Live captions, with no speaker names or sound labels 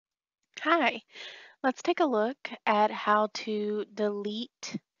Hi, let's take a look at how to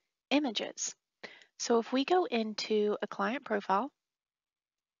delete images. So if we go into a client profile,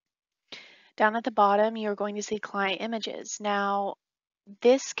 down at the bottom, you're going to see client images. Now,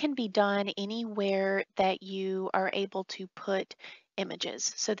 this can be done anywhere that you are able to put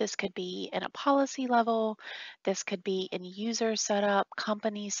images. So this could be in a policy level, this could be in user setup,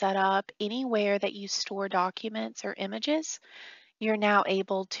 company setup, anywhere that you store documents or images, you're now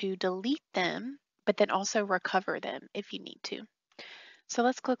able to delete them, but then also recover them if you need to. So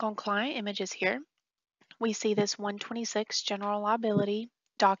let's click on Client Images here. We see this 126 General Liability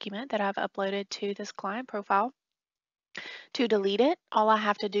document that I've uploaded to this client profile. To delete it, all I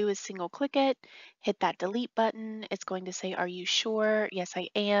have to do is single click it, hit that delete button. It's going to say, are you sure? Yes, I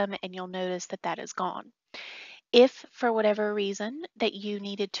am. And you'll notice that that is gone. If for whatever reason that you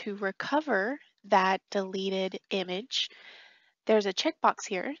needed to recover that deleted image, there's a checkbox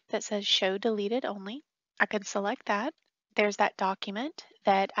here that says show deleted only. I can select that. There's that document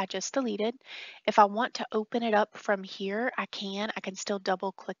that I just deleted. If I want to open it up from here, I can. I can still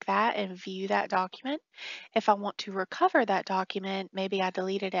double click that and view that document. If I want to recover that document, maybe I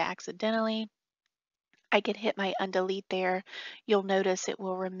deleted it accidentally, I could hit my undelete there. You'll notice it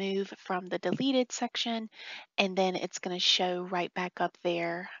will remove from the deleted section, and then it's going to show right back up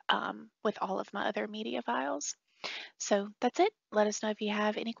there with all of my other media files. So that's it. Let us know if you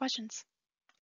have any questions.